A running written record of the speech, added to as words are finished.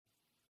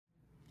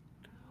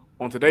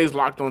On today's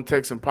Locked On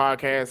Texan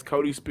podcast,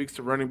 Cody speaks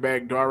to running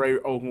back Dare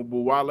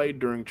Ogunbowale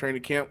during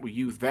training camp. We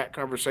use that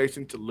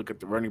conversation to look at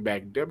the running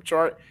back depth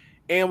chart,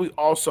 and we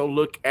also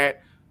look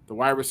at the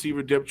wide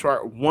receiver depth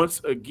chart.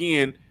 Once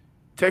again,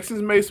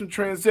 Texans made some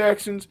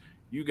transactions.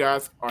 You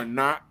guys are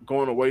not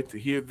going to wait to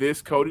hear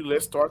this. Cody,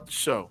 let's start the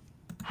show.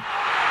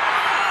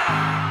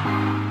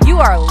 You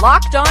are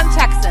Locked On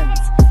Texans,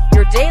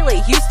 your daily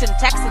Houston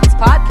Texans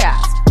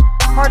podcast,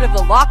 part of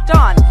the Locked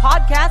On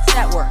Podcast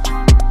Network,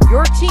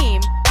 your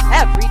team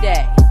every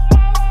day.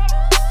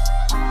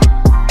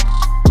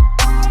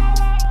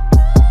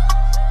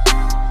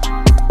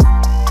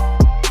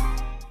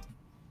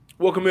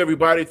 Welcome,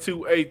 everybody,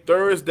 to a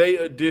Thursday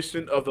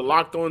edition of the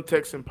Locked On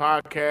Texan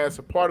podcast,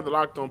 a part of the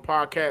Locked On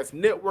Podcast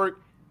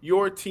Network,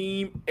 your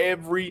team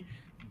every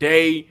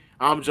day.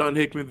 I'm John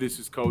Hickman. This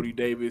is Cody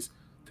Davis.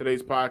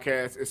 Today's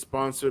podcast is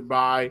sponsored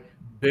by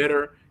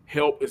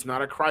BetterHelp. It's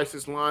not a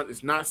crisis line.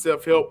 It's not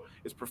self-help.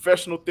 It's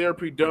professional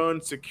therapy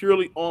done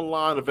securely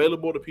online,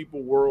 available to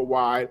people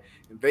worldwide.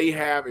 And they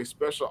have a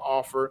special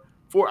offer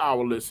for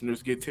our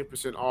listeners. Get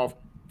 10% off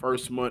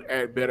first month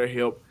at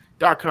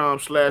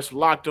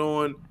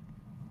BetterHelp.com/LockedOn.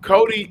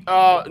 Cody,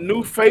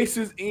 new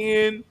faces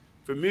in,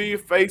 familiar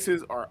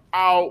faces are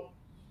out.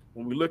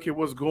 When we look at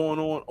what's going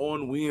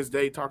on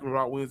Wednesday, talking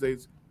about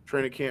Wednesday's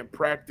training camp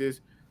practice,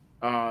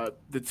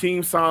 the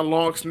team signed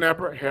long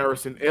snapper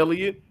Harrison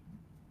Elliott.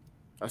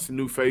 That's a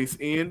new face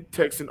in.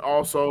 Texan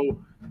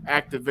also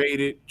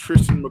activated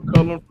Tristan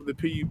McCullum for the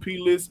PUP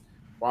list,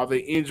 while they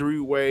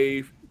injury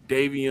waived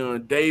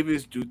Davion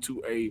Davis due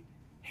to a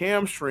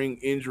hamstring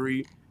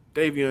injury.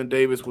 Davion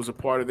Davis was a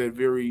part of that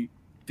very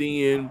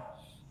thin,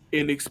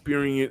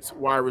 inexperienced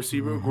wide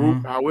receiver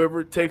group.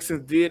 However,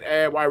 Texans did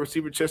add wide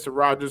receiver Chester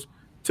Rogers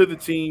to the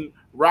team.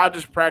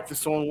 Rogers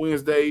practiced on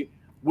Wednesday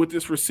with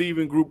this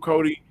receiving group.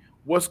 Cody,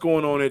 what's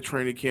going on at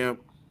training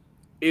camp?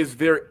 Is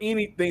there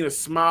anything to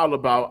smile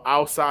about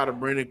outside of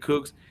Brandon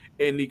Cooks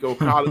and Nico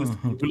Collins?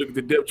 We look at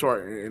the depth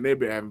chart, and they've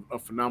been having a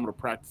phenomenal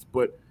practice.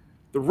 But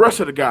the rest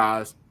of the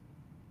guys,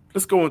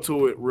 let's go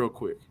into it real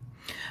quick.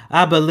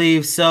 I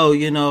believe so.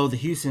 You know, the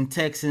Houston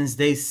Texans,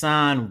 they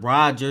signed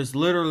Rodgers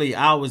literally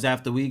hours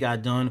after we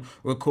got done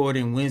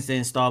recording Wednesday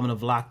installment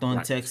of Locked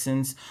On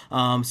Texans.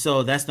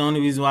 So that's the only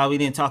reason why we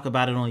didn't talk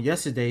about it on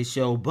yesterday's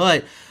show.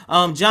 But,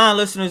 John,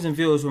 listeners and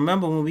viewers,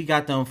 remember when we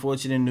got the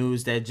unfortunate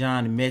news that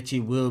John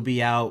Metchie will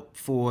be out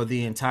for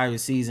the entire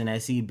season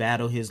as he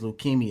battled his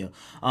leukemia.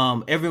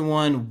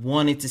 Everyone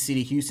wanted to see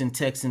the Houston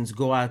Texans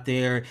go out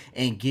there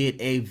and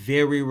get a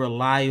very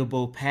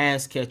reliable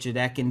pass catcher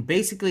that can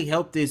basically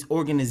help this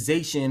organization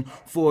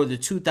for the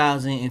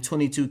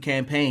 2022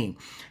 campaign.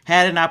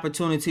 Had an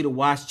opportunity to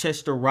watch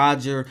Chester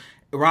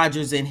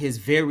Rogers in his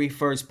very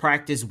first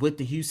practice with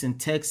the Houston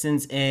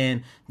Texans,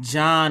 and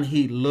John,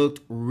 he looked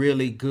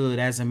really good.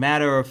 As a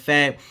matter of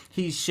fact,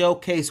 he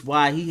showcased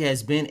why he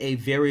has been a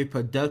very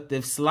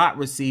productive slot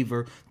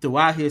receiver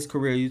throughout his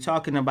career. You're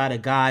talking about a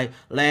guy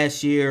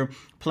last year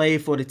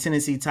played for the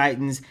Tennessee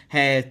Titans,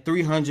 had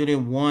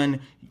 301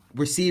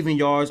 receiving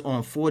yards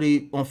on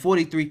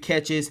 43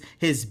 catches.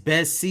 His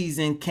best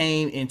season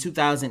came in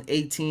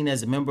 2018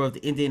 as a member of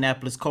the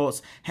Indianapolis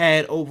Colts,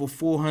 had over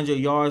 400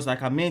 yards.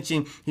 Like I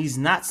mentioned, he's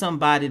not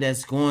somebody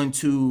that's going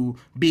to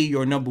be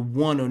your number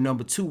one or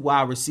number two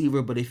wide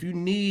receiver, but if you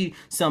need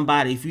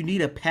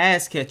a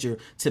pass catcher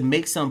to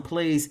make some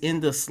plays in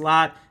the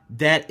slot,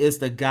 that is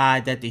the guy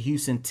that the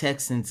Houston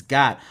Texans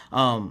got.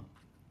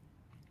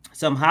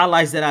 Some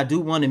highlights that I do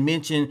want to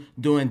mention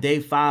during day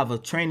 5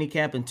 of training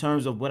camp in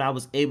terms of what I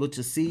was able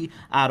to see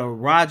out of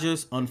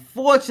Rodgers.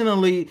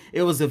 Unfortunately,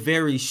 it was a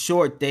very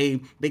short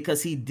day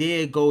because he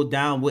did go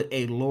down with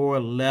a lower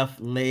left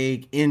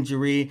leg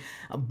injury,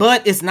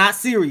 but it's not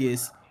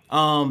serious.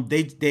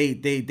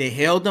 They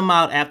held him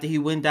out after he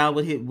went down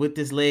with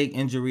this leg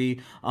injury,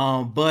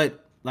 but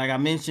like I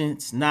mentioned,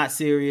 it's not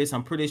serious.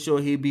 I'm pretty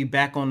sure he'll be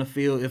back on the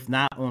field, if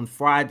not on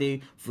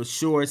Friday, for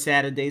sure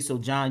Saturday. So,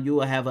 John, you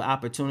will have an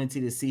opportunity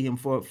to see him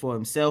for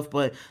himself.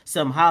 But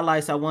some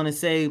highlights I want to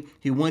say,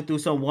 he went through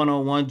some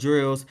one-on-one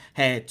drills,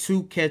 had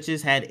 2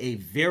 catches, had a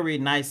very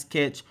nice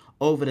catch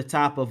over the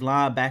top of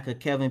linebacker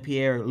Kevin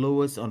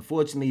Pierre-Louis.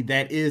 Unfortunately,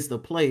 that is the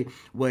play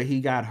where he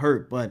got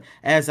hurt. But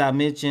as I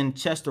mentioned,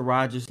 Chester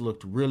Rogers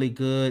looked really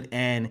good,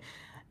 and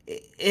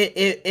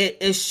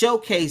it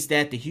showcased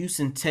that the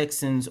Houston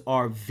Texans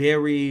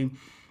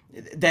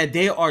that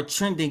they are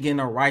trending in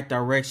the right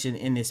direction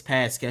in this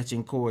pass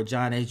catching core,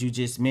 John, as you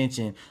just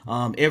mentioned.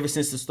 Ever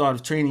since the start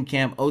of training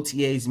camp,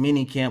 OTA's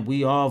mini camp,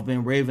 we all have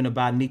been raving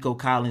about Nico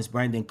Collins,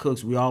 Brandon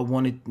Cooks. We all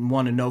want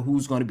to know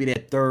who's going to be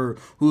that third,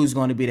 who's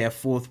going to be that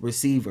fourth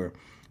receiver.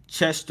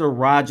 Chester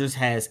Rogers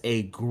has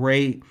a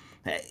great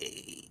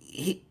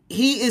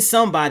he is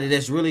somebody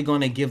that's really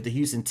going to give the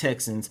Houston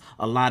Texans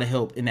a lot of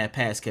help in that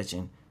pass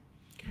catching.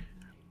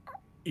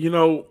 You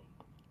know,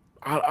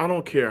 I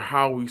don't care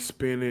how we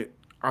spin it.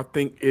 I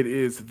think it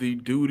is the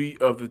duty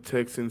of the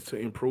Texans to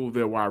improve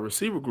their wide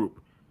receiver group.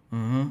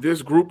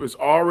 This group is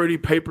already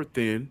paper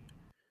thin.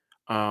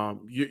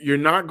 You're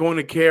not going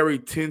to carry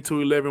 10 to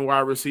 11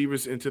 wide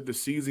receivers into the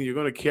season. You're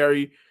going to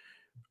carry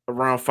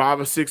around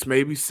 5 or 6,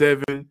 maybe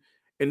 7,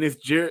 and it's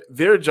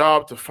their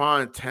job to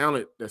find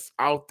talent that's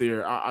out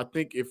there. I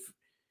think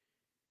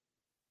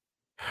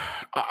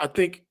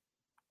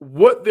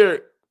what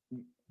they're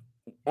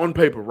on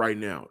paper right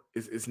now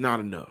is not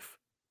enough.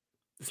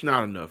 It's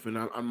not enough, and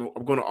I'm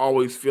going to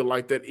always feel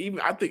like that.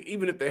 I think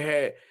even if they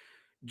had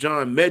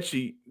John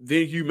Mechie,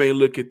 then you may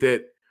look at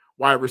that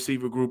wide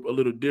receiver group a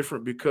little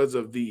different because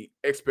of the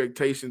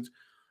expectations,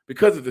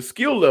 because of the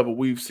skill level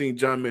we've seen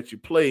John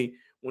Mechie play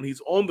when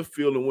he's on the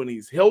field and when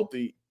he's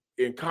healthy.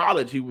 In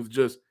college, he was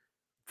just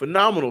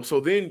phenomenal. So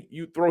then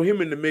you throw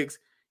him in the mix.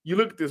 You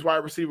look at this wide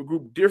receiver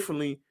group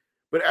differently,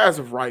 but as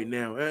of right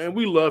now, and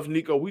we love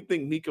Nico. We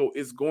think Nico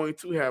is going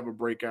to have a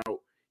breakout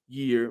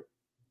year.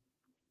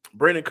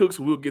 Brandon Cooks,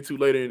 we'll get to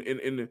later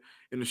in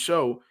the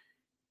show,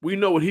 we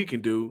know what he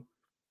can do.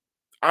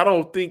 I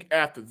don't think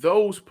after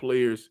those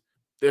players,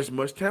 there's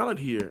much talent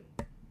here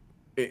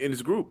in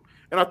this group.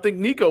 And I think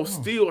Nico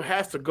still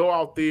has to go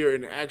out there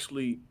and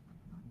actually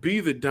be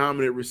the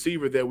dominant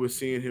receiver that we're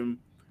seeing him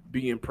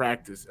be in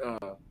practice,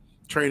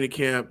 training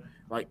camp.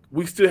 Like,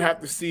 we still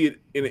have to see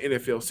it in the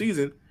NFL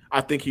season.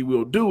 I think he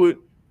will do it,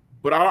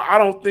 but I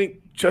don't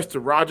think Chester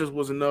Rogers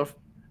was enough.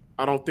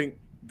 I don't think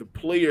the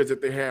players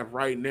that they have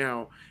right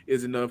now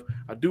is enough.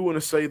 I do want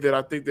to say that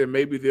I think that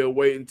maybe they'll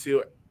wait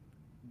until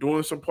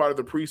during some part of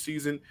the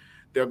preseason,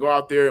 they'll go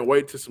out there and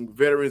wait till some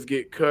veterans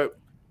get cut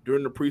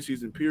during the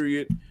preseason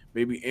period.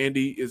 Maybe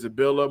Andy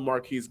Isabella,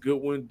 Marquise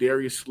Goodwin,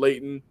 Darius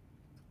Slayton,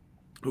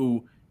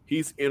 who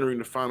he's entering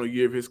the final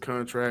year of his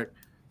contract.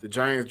 The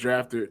Giants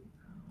drafted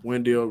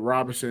Wendell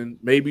Robinson,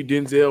 maybe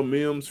Denzel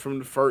Mims from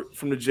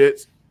the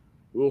Jets.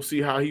 We'll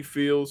see how he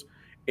feels.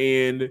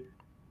 And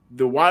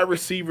the wide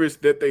receivers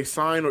that they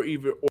signed or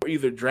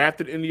either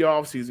drafted in the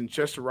offseason,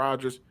 Chester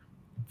Rogers,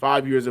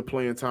 5 years of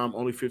playing time,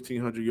 only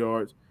 1,500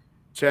 yards.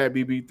 Chad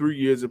Beebe, 3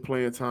 years of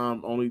playing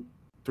time, only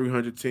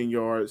 310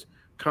 yards.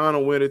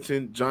 Connor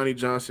Whittington, Johnny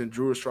Johnson,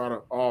 Drew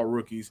Estrada, all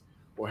rookies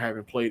or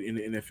haven't played in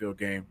the NFL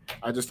game.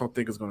 I just don't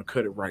think it's going to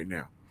cut it right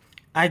now.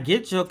 I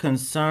get your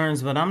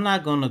concerns, but I'm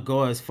not going to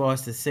go as far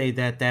as to say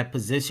that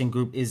position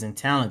group isn't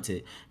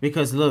talented.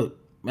 Because, look,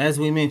 as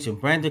we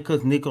mentioned, Brandon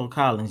Cook, Nico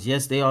Collins,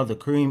 yes, they are the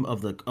cream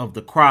of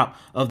the crop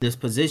of this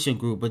position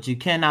group, but you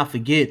cannot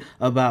forget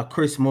about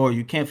Chris Moore.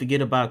 You can't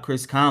forget about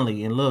Chris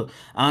Conley. And look,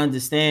 I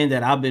understand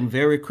that I've been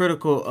very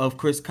critical of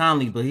Chris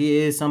Conley, but he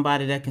is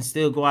somebody that can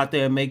still go out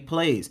there and make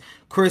plays.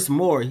 Chris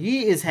Moore,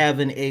 he is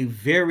having a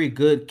very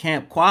good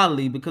camp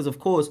quality because, of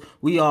course,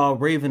 we are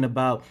raving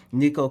about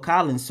Nico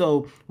Collins.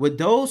 So with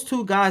those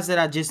two guys that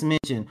I just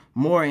mentioned,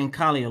 Moore and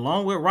Conley,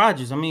 along with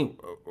Rogers, I mean,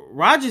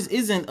 Rogers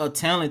isn't a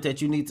talent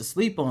that you need to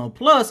sleep on.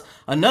 Plus,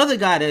 another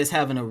guy that is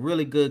having a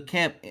really good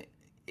camp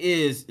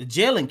is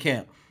Jalen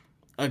Camp,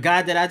 a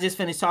guy that I just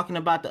finished talking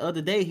about the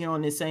other day here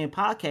on this same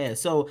podcast.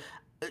 So,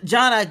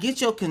 John, I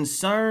get your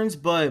concerns,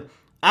 but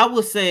I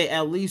would say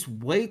at least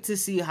wait to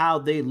see how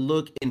they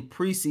look in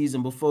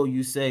preseason before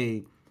you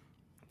say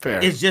fair.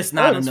 It's just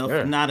not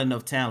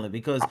enough talent.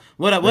 Because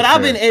what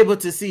I've been able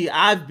to see,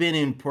 I've been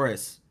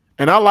impressed.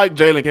 And I like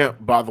Jalen Camp,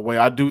 by the way.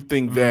 I do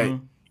think that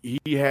he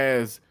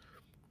has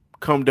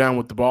come down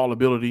with the ball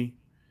ability.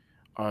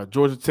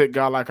 Georgia Tech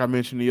guy, like I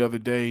mentioned the other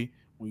day,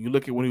 when you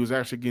look at when he was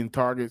actually getting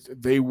targets,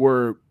 they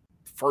were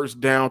first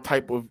down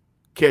type of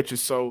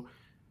catches. So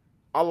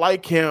I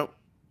like Camp,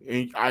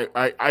 and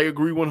I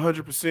agree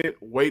 100%.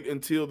 Wait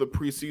until the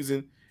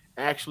preseason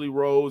actually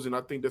rolls, and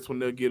I think that's when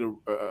they'll get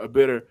a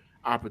better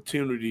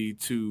opportunity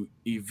to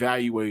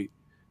evaluate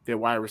their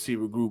wide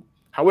receiver group.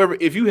 However,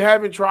 if you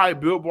haven't tried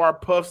Built Bar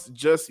Puffs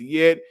just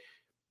yet,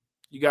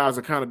 you guys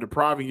are kind of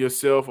depriving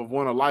yourself of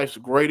one of life's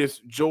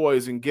greatest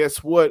joys. And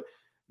guess what?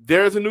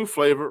 There's a new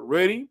flavor.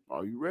 Ready?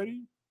 Are you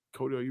ready?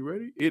 Cody, are you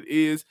ready? It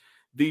is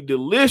the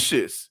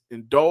delicious,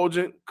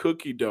 indulgent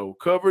cookie dough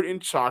covered in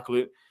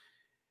chocolate.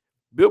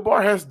 Built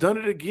Bar has done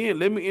it again.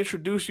 Let me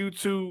introduce you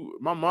to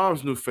my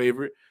mom's new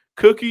favorite,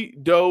 cookie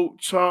dough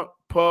chunk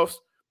puffs.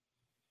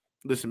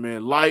 Listen,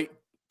 man, light,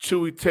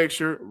 chewy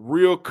texture,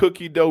 real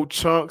cookie dough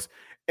chunks,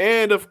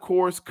 and, of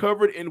course,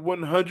 covered in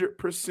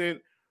 100%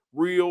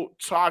 real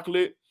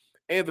chocolate.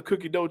 And the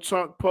cookie dough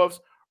chunk puffs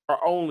are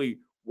only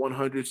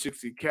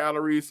 160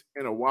 calories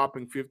and a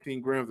whopping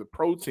 15 grams of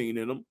protein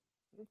in them.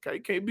 Okay,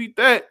 can't beat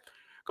that.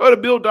 Go to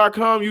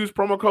Built.com, use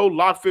promo code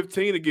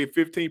LOCK15 to get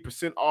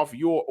 15% off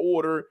your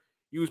order.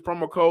 Use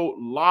promo code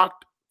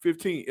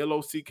LOCKED15,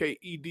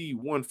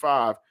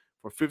 LOCKED15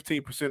 for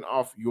 15%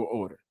 off your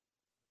order.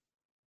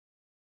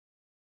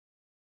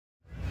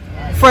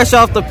 Fresh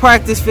off the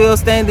practice field,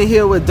 standing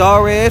here with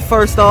Darred.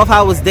 First off,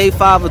 how was day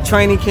 5 of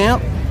training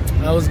camp?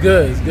 That was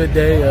good. It's a good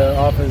day.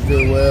 Offense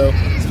did well.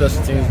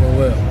 Special teams went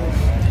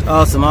well.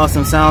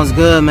 Awesome. Sounds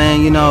good,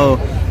 man. You know,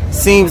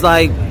 seems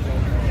like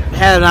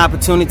had an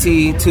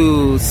opportunity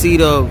to see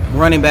the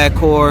running back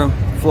core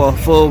for a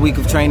full week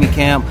of training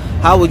camp.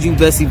 How would you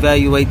best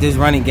evaluate this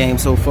running game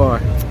so far?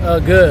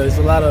 Good. It's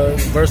a lot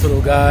of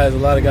versatile guys, a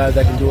lot of guys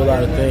that can do a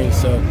lot of things.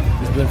 So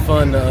it's been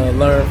fun to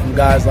learn from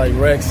guys like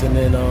Rex and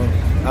then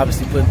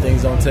obviously putting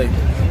things on tape.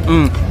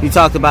 You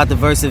talked about the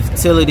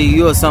versatility.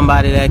 You are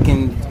somebody that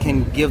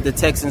can give the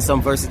Texans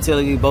some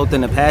versatility both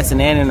in the passing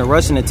and in the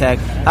rushing attack.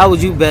 How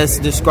would you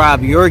best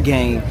describe your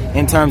game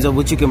in terms of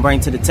what you can bring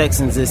to the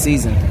Texans this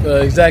season?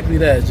 Exactly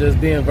that.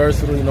 Just being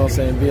versatile, you know what I'm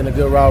saying, being a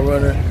good route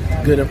runner,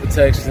 good in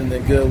protection,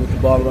 and good with the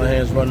ball in my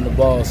hands running the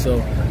ball. So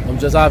I'm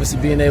just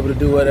obviously being able to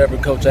do whatever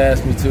coach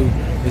asked me to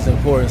is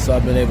important, so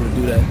I've been able to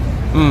do that.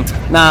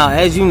 Now,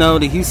 as you know,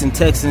 the Houston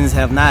Texans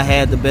have not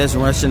had the best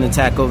rushing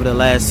attack over the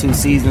last 2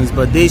 seasons,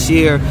 but this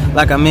year,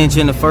 like I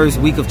mentioned, the first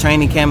week of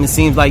training camp, it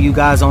seems like you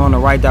guys are on the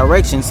right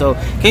direction. So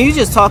can you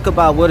just talk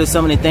about what are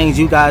some of the things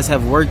you guys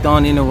have worked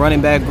on in the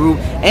running back group?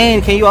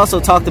 And can you also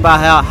talk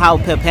about how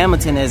Pep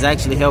Hamilton has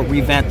actually helped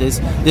revamp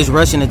this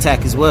rushing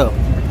attack as well?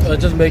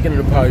 Just making it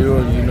a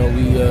priority. You know,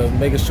 we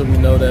making sure we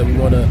know that we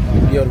want to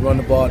be able to run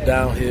the ball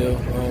downhill.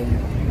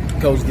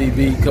 Coach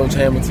DB, Coach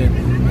Hamilton,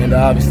 and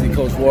obviously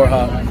Coach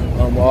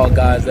Warhawk, all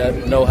guys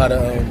that know how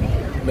to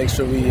make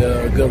sure we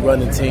are a good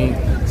running team.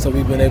 So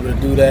we've been able to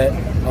do that.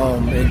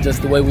 And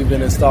just the way we've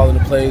been installing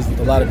the plays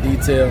with a lot of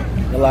detail,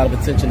 a lot of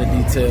attention to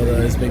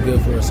detail, it's been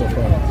good for us so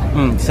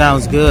far.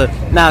 Sounds good.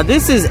 Now,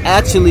 this is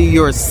actually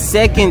your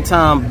second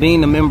time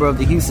being a member of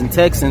the Houston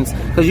Texans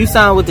because you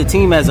signed with the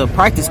team as a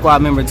practice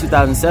squad member in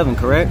 2007,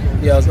 correct?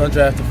 Yeah, I was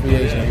undrafted free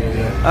agent here,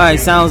 yeah. All right,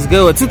 sounds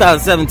good.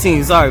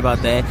 2017, sorry about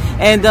that.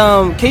 And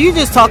can you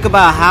just talk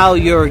about how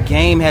your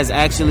game has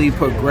actually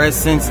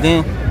progressed since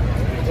then?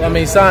 I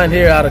mean, signed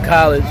here out of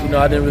college, you know,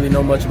 I didn't really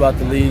know much about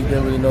the league,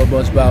 didn't really know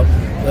much about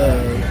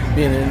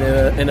being in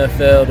the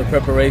NFL, the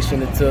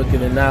preparation it took, and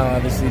then now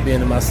obviously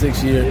being in my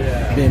 6th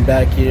year, being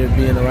back here,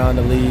 being around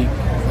the league,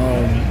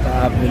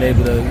 I've been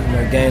able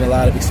to gain a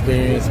lot of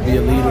experience, be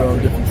a leader on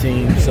different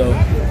teams. So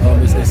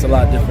it's a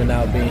lot different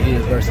now being here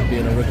versus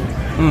being a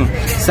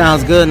rookie.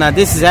 Sounds good. Now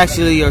this is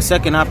actually your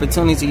second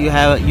opportunity. You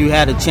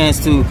had a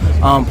chance to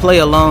play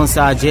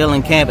alongside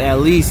Jalen Camp at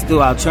least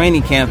throughout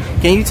training camp.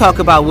 Can you talk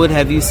about what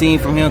have you seen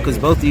from him? Because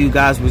both of you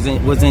guys was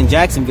in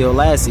Jacksonville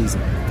last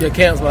season. Yeah,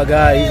 Camp's my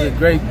guy. He's a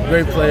great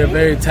player,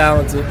 very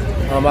talented.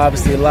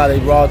 Obviously, a lot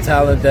of raw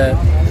talent that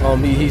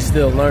he's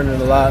still learning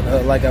a lot,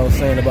 like I was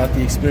saying, about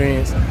the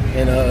experience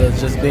and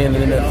just being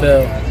in the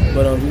NFL.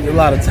 But a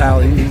lot of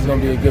talent. He's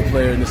going to be a good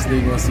player in this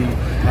league once he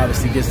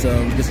obviously gets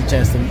a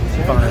chance to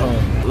find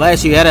home.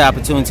 Last year, you had an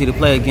opportunity to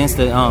play against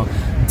the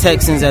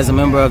Texans as a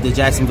member of the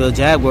Jacksonville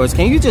Jaguars.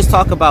 Can you just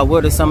talk about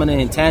what are some of the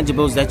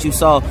intangibles that you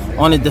saw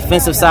on the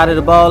defensive side of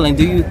the ball, and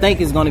do you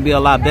think it's going to be a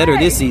lot better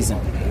this season?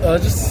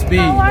 Just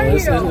speed.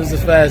 It's a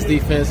fast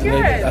defense.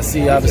 And I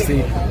see, obviously,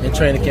 in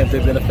training camp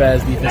they've been a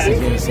fast defense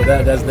again. So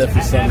that's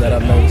definitely something that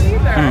I've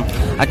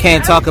noticed. I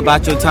can't talk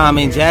about your time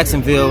in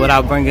Jacksonville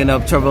without bringing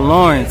up Trevor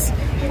Lawrence.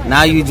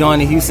 Now you join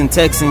the Houston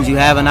Texans. You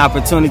have an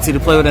opportunity to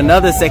play with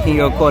another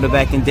second-year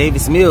quarterback in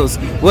Davis Mills.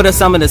 What are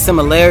some of the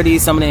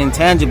similarities, some of the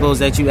intangibles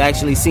that you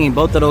actually seen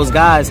both of those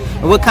guys,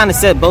 and what kind of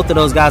set both of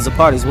those guys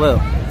apart as well?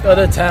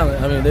 Their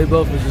talent. I mean, they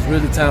both were just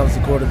really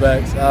talented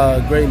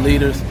quarterbacks, great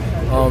leaders.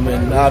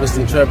 And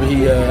obviously Trevor,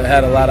 he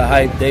had a lot of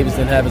hype. Davis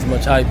didn't have as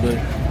much hype, but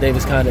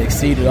Davis kind of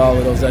exceeded all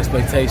of those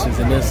expectations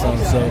and then some.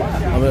 So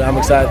I'm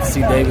excited to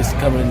see Davis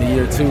coming into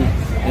year 2.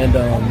 And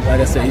like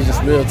I said, he's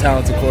just a real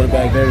talented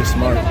quarterback, very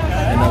smart.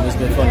 And it's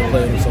been fun to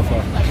play with him so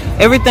far.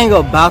 Everything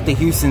about the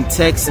Houston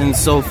Texans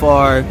so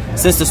far,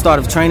 since the start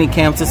of training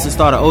camp, since the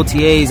start of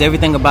OTAs,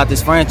 everything about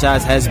this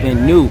franchise has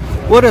been new.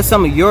 What are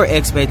some of your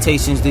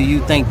expectations do you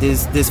think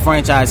this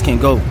franchise can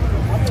go?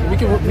 We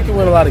can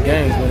win a lot of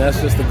games, man.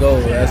 That's just the goal.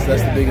 That's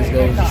the biggest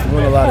goal, just to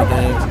win a lot of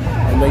games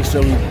and make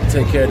sure we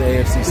take care of the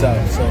AFC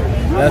South. So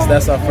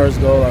that's our first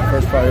goal, our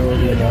first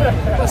priority, and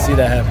I see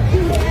that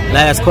happen.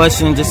 Last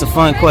question, just a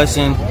fun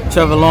question.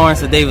 Trevor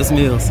Lawrence or Davis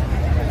Mills?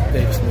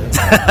 Davis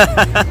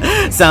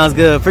Mills. Sounds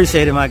good.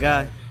 Appreciate it, my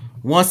guy.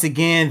 Once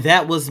again,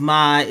 that was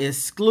my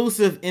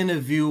exclusive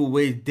interview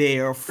with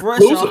Dare,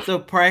 fresh off the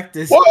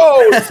practice.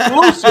 Whoa,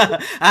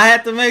 exclusive. I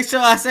had to make sure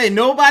I say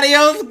nobody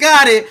else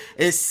got it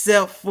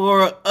except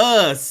for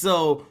us.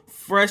 So,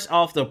 fresh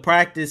off the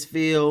practice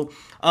field.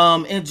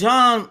 And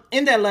John,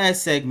 in that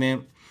last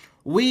segment,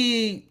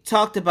 we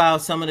talked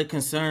about some of the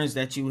concerns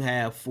that you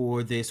have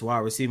for this wide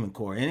receiving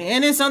core.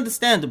 And it's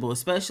understandable,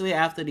 especially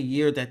after the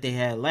year that they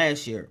had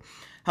last year.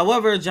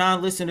 However,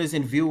 John, listeners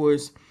and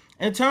viewers,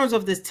 in terms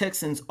of this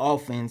Texans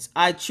offense,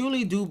 I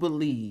truly do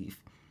believe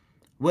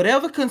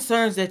whatever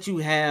concerns that you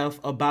have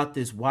about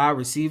this wide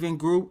receiving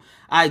group,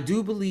 I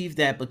do believe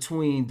that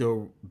between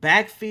the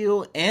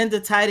backfield and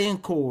the tight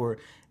end core,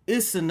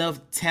 it's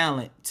enough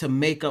talent to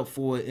make up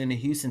for it in the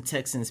Houston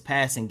Texans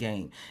passing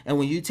game. And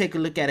when you take a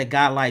look at a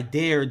guy like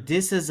Dare,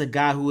 this is a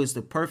guy who is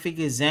the perfect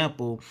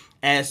example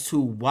as to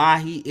why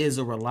he is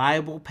a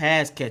reliable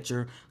pass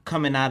catcher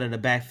coming out of the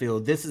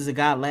backfield. This is a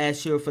guy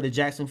last year for the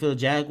Jacksonville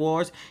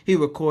Jaguars. He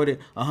recorded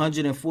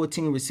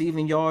 114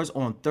 receiving yards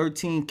on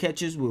 13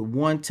 catches with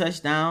 1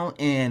 touchdown.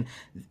 And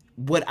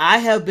what I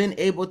have been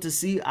able to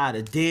see out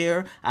of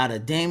Dare, out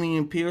of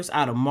Dameon Pierce,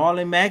 out of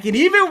Marlon Mack, and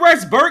even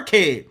Rex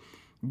Burkhead,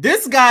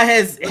 this guy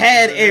has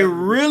had a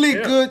really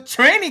good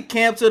training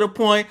camp to the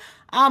point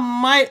I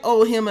might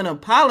owe him an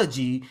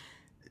apology.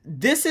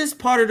 this is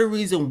part of the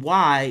reason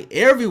why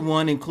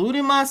everyone,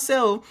 including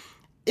myself,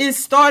 is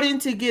starting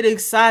to get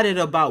excited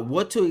about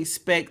what to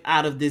expect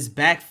out of this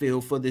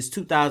backfield for this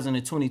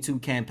 2022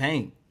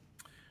 campaign.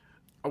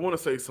 I want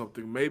to say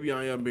something. Maybe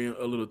I am being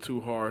a little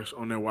too harsh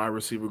on that wide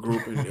receiver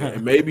group,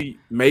 and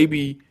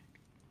maybe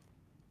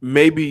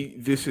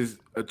this is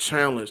a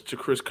challenge to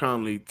Chris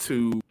Conley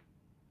to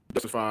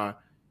justify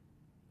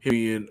him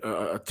being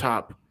a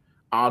top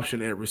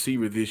option at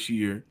receiver this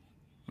year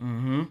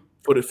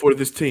for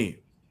this team.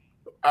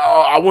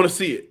 I want to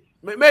see it.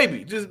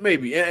 Maybe, just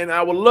maybe. And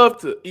I would love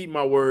to eat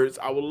my words.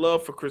 I would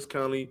love for Chris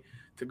Conley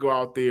to go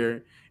out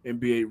there and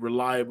be a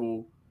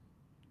reliable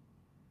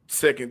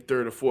second,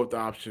 third, or fourth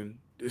option.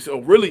 So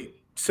really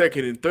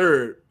second and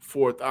third,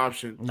 fourth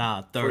option.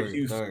 Nah, third,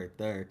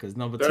 because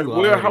number two.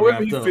 Well,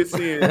 however he fits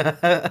in,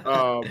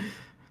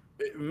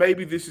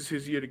 maybe this is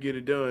his year to get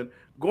it done.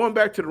 Going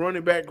back to the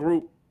running back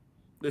group,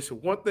 listen,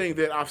 one thing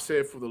that I've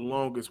said for the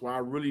longest, why I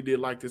really did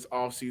like this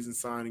offseason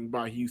signing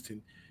by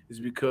Houston, is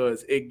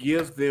because it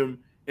gives them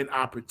an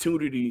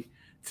opportunity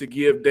to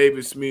give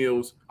Davis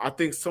Mills, I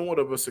think, somewhat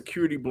of a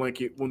security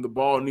blanket when the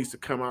ball needs to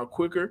come out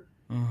quicker.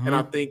 And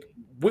I think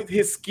with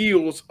his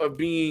skills of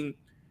being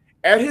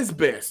at his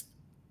best,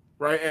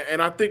 right?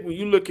 And I think when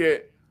you look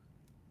at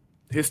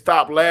his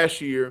stop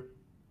last year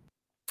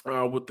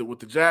with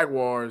the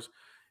Jaguars,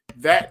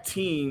 that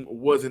team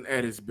wasn't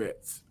at his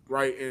best,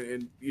 right?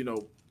 And you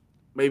know,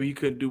 maybe he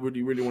couldn't do what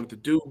he really wanted to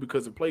do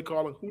because of play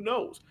calling. Who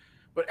knows?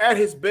 But at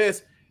his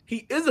best,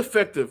 he is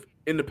effective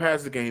in the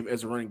passing game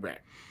as a running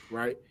back,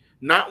 right?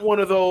 Not one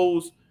of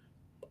those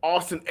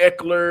Austin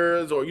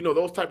Eckler's or, you know,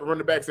 those type of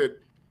running backs that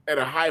at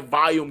a high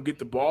volume get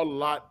the ball a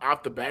lot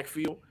out the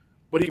backfield,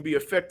 but he'd be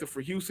effective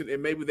for Houston,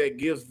 and maybe that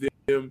gives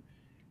them,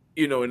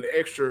 you know, an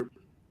extra,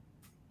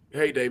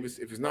 hey, Davis,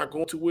 if it's not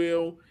going too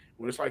well,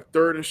 when it's like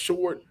third and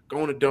short,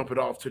 go on and dump it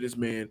off to this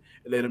man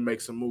and let him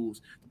make some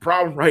moves. The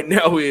problem right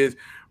now is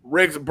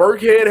Rex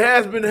Burkhead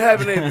has been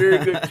having a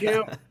very good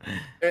camp,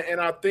 and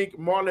I think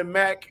Marlon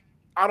Mack,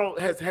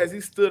 has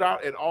he stood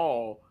out at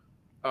all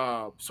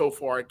so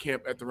far at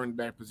camp at the running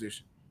back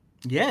position?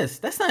 Yes,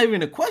 that's not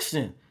even a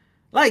question.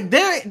 Like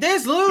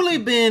there's literally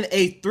been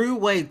a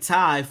three-way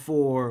tie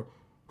for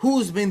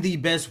who's been the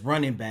best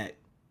running back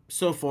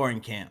so far in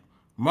camp.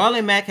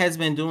 Marlon Mack has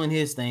been doing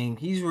his thing.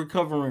 He's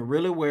recovering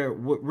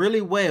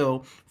really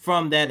well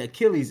from that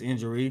Achilles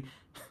injury.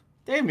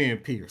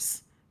 Dameon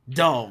Pierce,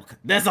 dog.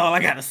 That's all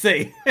I gotta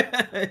say.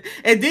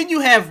 And then you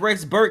have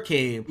Rex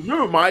Burkhead.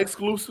 Remember my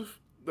exclusive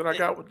that I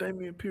got with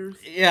Dameon Pierce?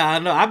 Yeah, I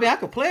know. I mean, I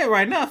could play it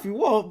right now if you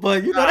want,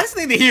 but you know that's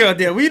neither here nor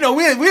there.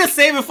 We're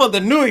saving for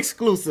the new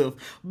exclusive.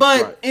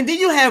 But right. And then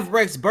you have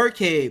Rex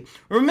Burkhead.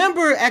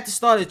 Remember at the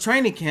start of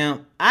training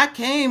camp, I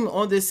came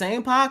on this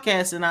same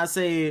podcast and I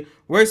said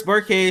Rex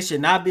Burkhead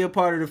should not be a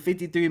part of the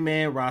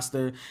 53-man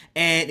roster,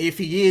 and if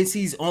he is,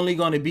 he's only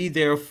going to be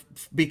there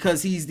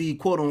because he's the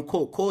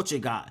quote-unquote culture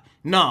guy.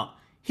 No,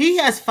 he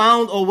has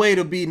found a way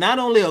to be not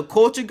only a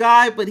culture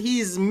guy, but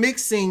he's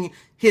mixing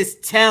his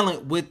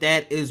talent with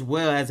that as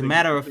well. As a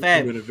matter of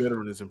fact, being a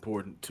veteran is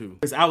important too.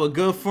 Our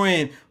good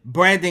friend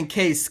Brandon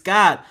K.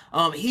 Scott,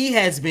 he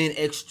has been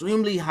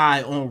extremely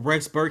high on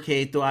Rex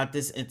Burkhead throughout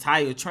this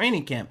entire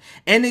training camp,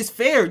 and it's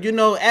fair. You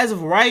know, as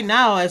of right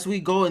now, as we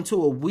go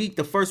into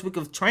the first week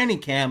of training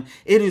camp,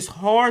 it is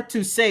hard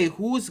to say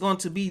who is going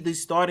to be the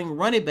starting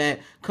running back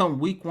come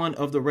week 1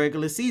 of the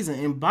regular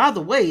season. And by the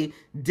way,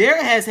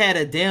 Derek has had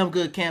a damn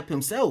good camp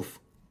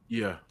himself.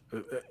 Yeah,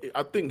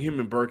 I think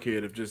him and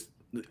Burkhead have just.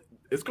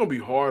 It's going to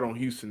be hard on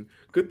Houston.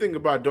 Good thing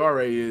about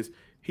Dare is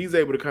he's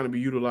able to kind of be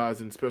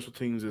utilized in special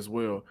teams as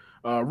well.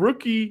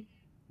 Rookie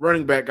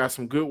running back got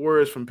some good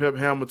words from Pep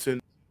Hamilton.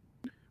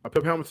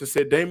 Pep Hamilton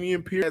said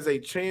Dameon Pierce has a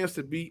chance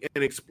to be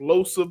an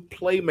explosive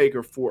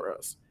playmaker for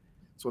us.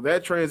 So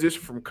that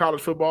transition from college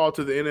football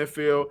to the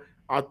NFL,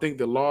 I think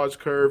the large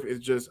curve is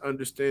just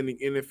understanding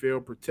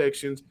NFL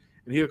protections,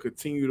 and he'll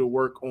continue to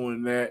work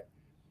on that.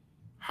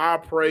 High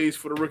praise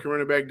for the rookie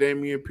running back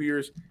Dameon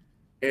Pierce.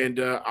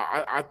 And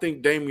I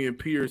think Dameon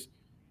Pierce,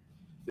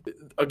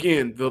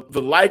 again,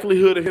 the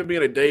likelihood of him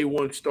being a day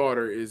one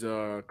starter is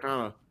it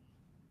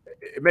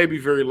may be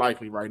very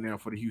likely right now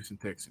for the Houston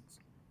Texans.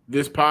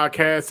 This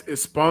podcast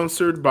is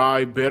sponsored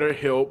by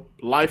BetterHelp.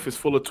 Life is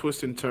full of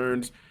twists and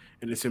turns,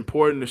 and it's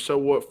important to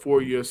show up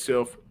for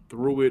yourself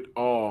through it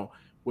all.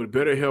 With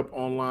BetterHelp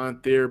Online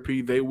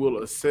Therapy, they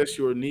will assess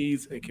your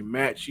needs and can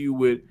match you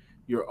with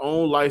your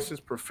own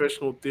licensed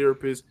professional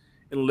therapist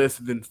in less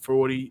than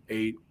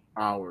 48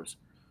 hours.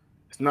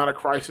 It's not a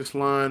crisis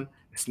line.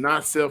 It's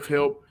not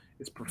self-help.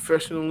 It's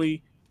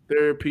professionally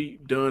therapy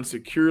done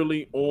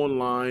securely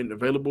online,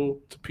 available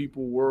to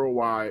people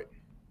worldwide.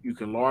 You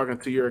can log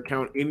into your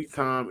account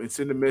anytime and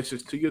send a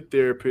message to your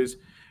therapist.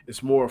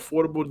 It's more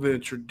affordable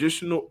than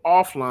traditional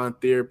offline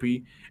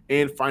therapy,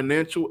 and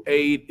financial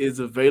aid is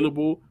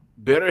available.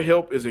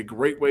 BetterHelp is a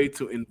great way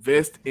to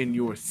invest in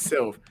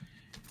yourself.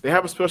 They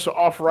have a special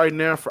offer right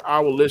now for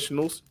our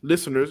listeners.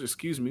 Get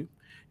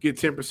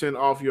 10%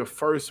 off your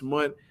first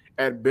month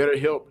at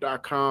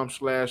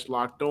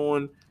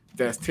betterhelp.com/lockedon.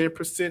 That's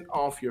 10%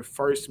 off your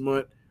first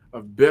month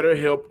of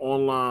BetterHelp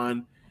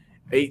Online,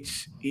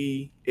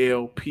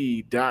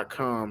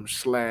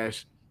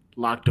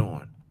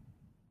 HELP.com/locked-on.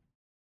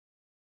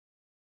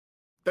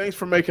 Thanks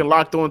for making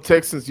Locked On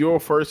Texans your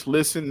first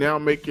listen. Now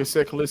make your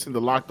second listen to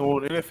Locked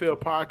On NFL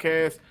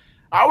Podcast.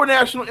 Our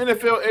national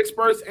NFL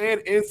experts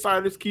and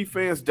insiders keep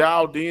fans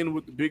dialed in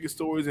with the biggest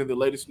stories and the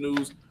latest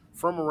news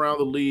from around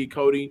the league.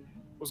 Cody,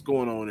 what's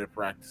going on in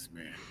practice,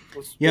 man?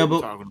 What we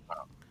talking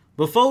about?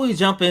 Before we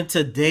jump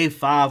into day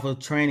 5 of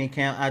training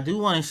camp, I do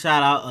want to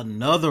shout out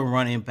another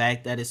running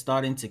back that is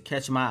starting to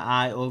catch my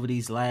eye over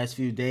these last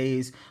few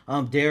days.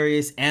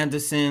 Darius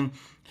Anderson.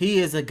 He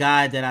is a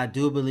guy that I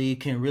do believe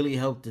can really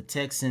help the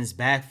Texans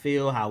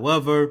backfield.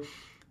 However,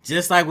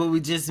 just like what we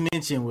just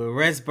mentioned with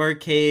Rex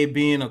Burkhead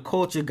being a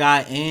culture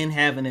guy and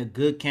having a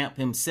good camp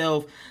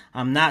himself,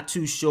 I'm not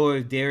too sure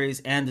if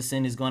Darius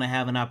Anderson is going to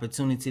have an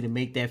opportunity to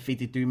make that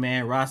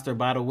 53-man roster.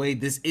 By the way,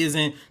 this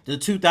isn't the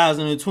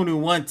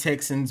 2021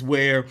 Texans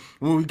where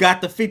when we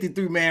got the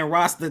 53-man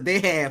roster,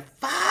 they had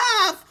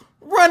 5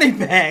 running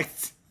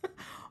backs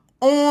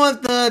on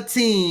the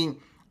team.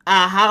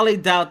 I highly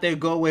doubt they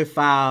go with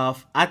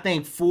 5. I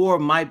think 4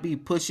 might be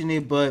pushing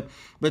it, but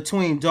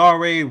between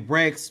Dare,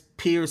 Rex,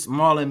 Pierce,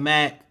 Marlon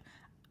Mack,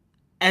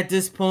 at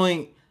this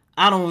point,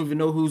 I don't even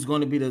know who's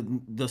going to be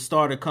the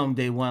starter come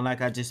day 1,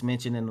 like I just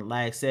mentioned in the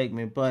last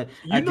segment. But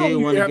I did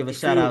want to give a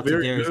shout out to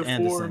Darius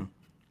Anderson.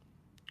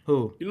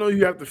 Who? You know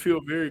you have to feel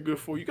very good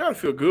for. You got to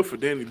feel good for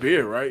Danny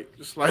Bear, right?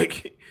 Just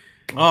like,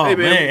 oh, hey,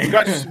 man. We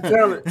got you some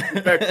talent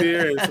back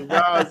there and some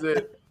guys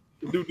that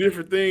do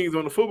different things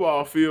on the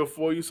football field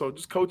for you, so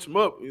just coach them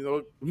up. You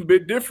know, a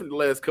bit different the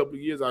last couple of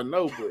years, I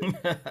know, but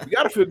you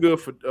got to feel good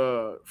for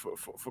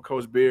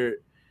Coach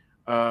Barrett.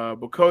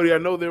 But Cody, I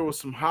know there were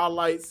some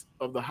highlights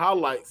of the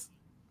highlights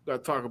that I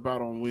talk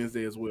about on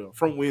Wednesday as well.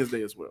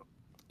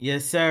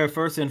 Yes, sir.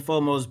 First and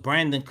foremost,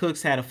 Brandon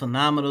Cooks had a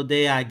phenomenal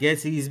day. I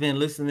guess he's been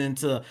listening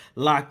to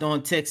Locked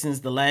On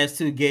Texans the last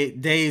 2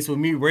 days with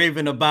me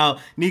raving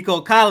about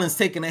Nico Collins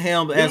taking the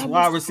helm as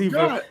wide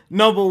receiver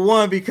number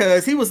 1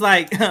 because he was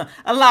like,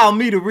 allow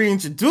me to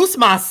reintroduce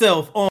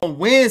myself on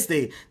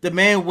Wednesday. The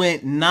man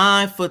went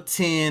 9 for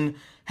 10.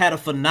 Had a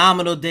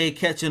phenomenal day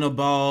catching a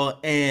ball,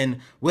 and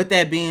with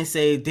that being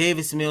said,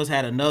 Davis Mills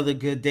had another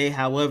good day.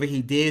 However,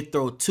 he did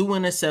throw 2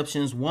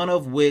 interceptions, one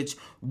of which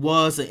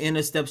was an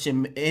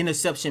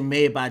interception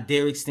made by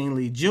Derek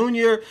Stingley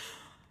Jr.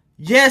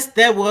 Yes,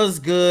 that was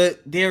good.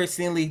 Derek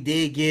Stingley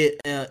did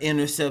get an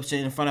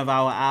interception in front of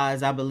our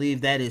eyes. I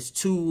believe that is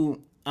 2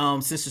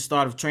 since the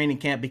start of training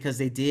camp because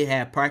they did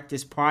have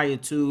practice prior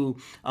to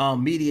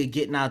media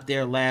getting out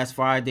there last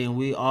Friday, and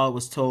we all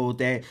was told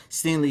that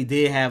Stingley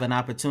did have an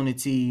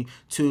opportunity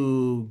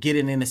to get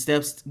an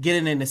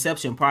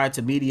interception prior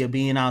to media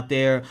being out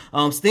there.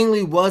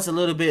 Stingley was a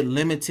little bit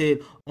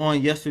limited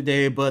on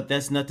yesterday, but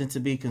that's nothing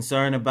to be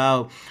concerned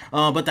about.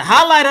 But the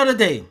highlight of the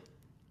day,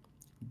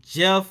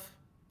 Jeff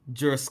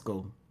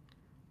Driscoll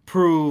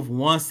proved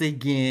once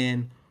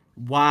again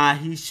why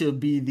he should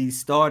be the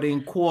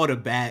starting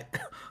quarterback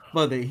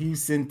for the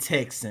Houston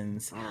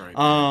Texans. All right,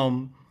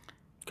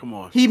 come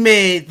on. He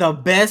made the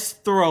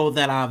best throw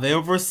that I've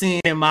ever seen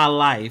in my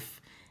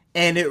life,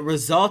 and it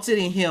resulted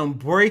in him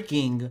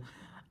breaking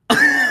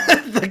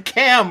the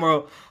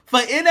camera for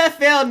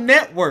NFL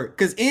Network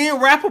because Ian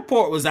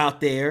Rappaport was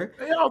out there.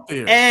 They out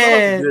there.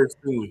 And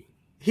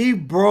he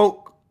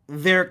broke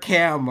their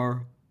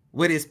camera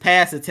with his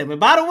pass attempt.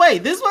 And by the way,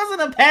 this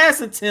wasn't a pass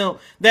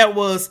attempt that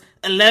was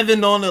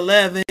 11 on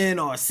 11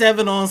 or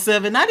 7 on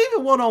 7, not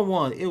even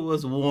 1-on-1. It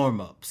was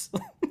warm-ups.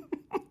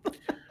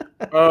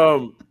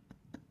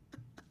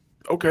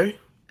 Okay.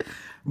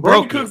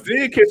 Brandon Cooks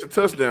did catch a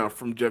touchdown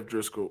from Jeff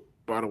Driscoll,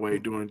 by the way,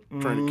 during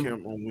training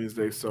camp on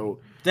Wednesday.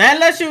 So that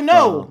lets you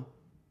know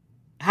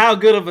how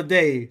good of a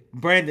day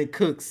Brandon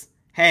Cooks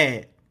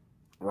had.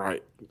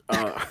 Right.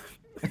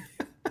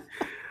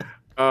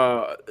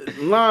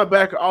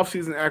 Linebacker,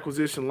 offseason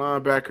acquisition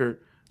linebacker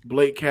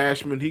Blake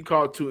Cashman. He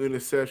caught 2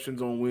 interceptions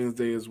on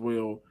Wednesday as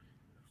well.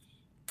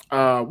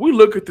 We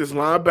look at this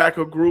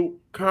linebacker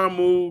group: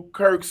 Kamu,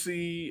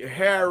 Kirksey,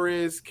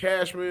 Harris,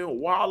 Cashman,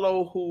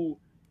 Wallow.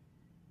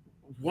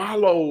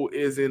 Wallow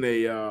is in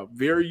a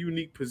very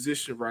unique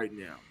position right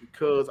now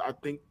because I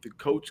think the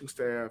coaching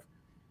staff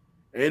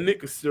and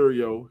Nick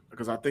Caserio,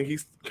 because I think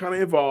he's kind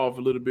of involved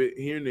a little bit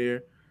here and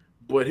there,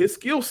 but his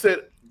skill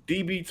set,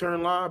 DB turn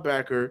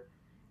linebacker,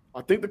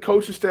 I think the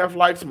coaching staff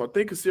likes him. I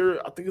think he's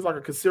like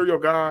a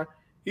Caserio guy.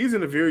 He's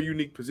in a very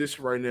unique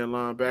position right now,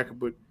 linebacker.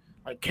 But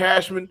like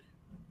Cashman,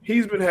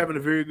 he's been having a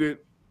very good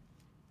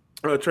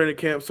training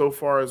camp so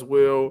far as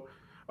well.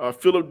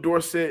 Philip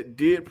Dorsett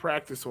did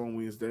practice on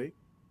Wednesday.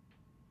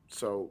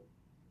 So,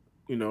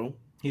 you know.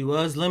 He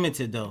was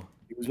limited, though.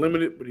 He was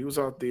limited, but he was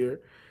out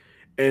there.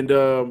 And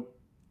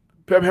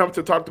Pep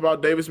Hamilton talked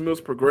about Davis Mills'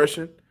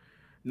 progression.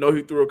 No,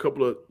 he threw a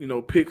couple of,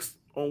 picks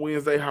on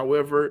Wednesday.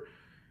 However,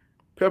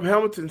 Pep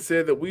Hamilton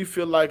said that we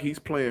feel like he's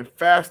playing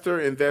faster,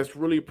 and that's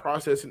really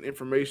processing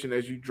information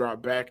as you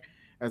drop back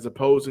as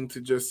opposing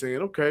to just saying,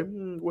 okay,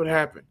 what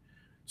happened?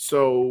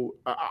 So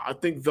I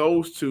think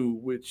those two,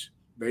 which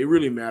they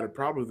really matter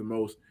probably the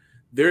most,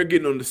 they're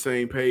getting on the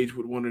same page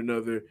with one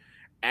another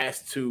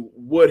as to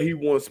what he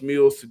wants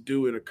Mills to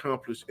do and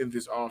accomplish in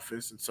this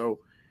offense. And so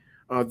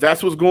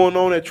that's what's going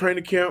on at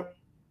training camp.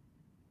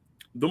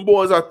 Them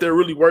boys out there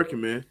really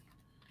working, man,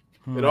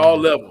 at all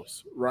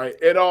levels, right?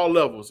 At all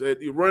levels, at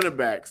the running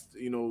backs,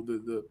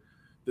 the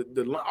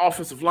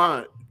offensive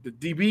line, the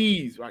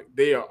DBs, like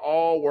they are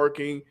all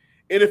working.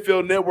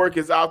 NFL Network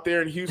is out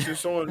there in Houston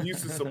showing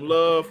Houston some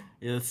love.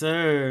 Yes,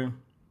 sir.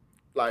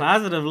 Like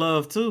positive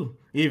love too,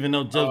 even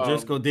though Joe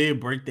Driscoll did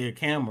break their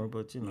camera,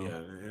 but yeah,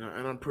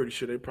 and I'm pretty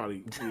sure they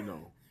probably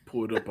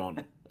pulled up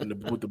on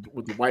them with the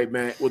white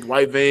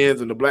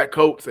vans and the black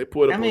coats. They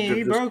pulled up.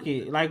 He broke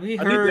it. Like we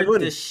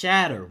heard the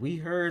shatter, we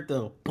heard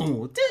the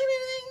boom.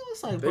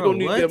 It's like, they don't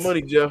need that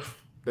money, Jeff.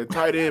 That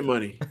tight end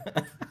money.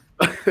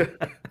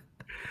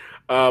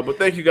 But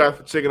thank you guys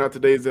for checking out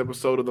today's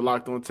episode of the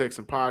Locked On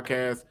Texans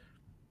podcast.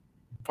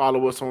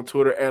 Follow us on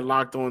Twitter at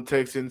Locked On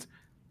Texans.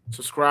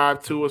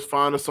 Subscribe to us.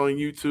 Find us on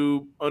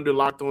YouTube under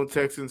Locked On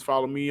Texans.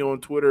 Follow me on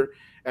Twitter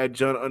at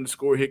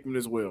John_Hickman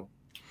as well.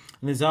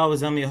 And as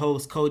always, I'm your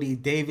host, Cody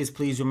Davis.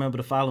 Please remember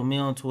to follow me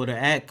on Twitter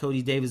at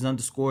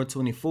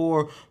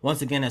CodyDavis_24.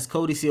 Once again, that's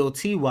Cody,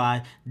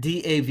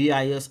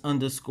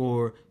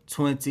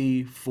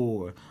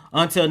 COTYDAVIS_24.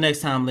 Until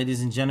next time,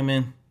 ladies and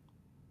gentlemen,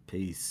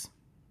 peace.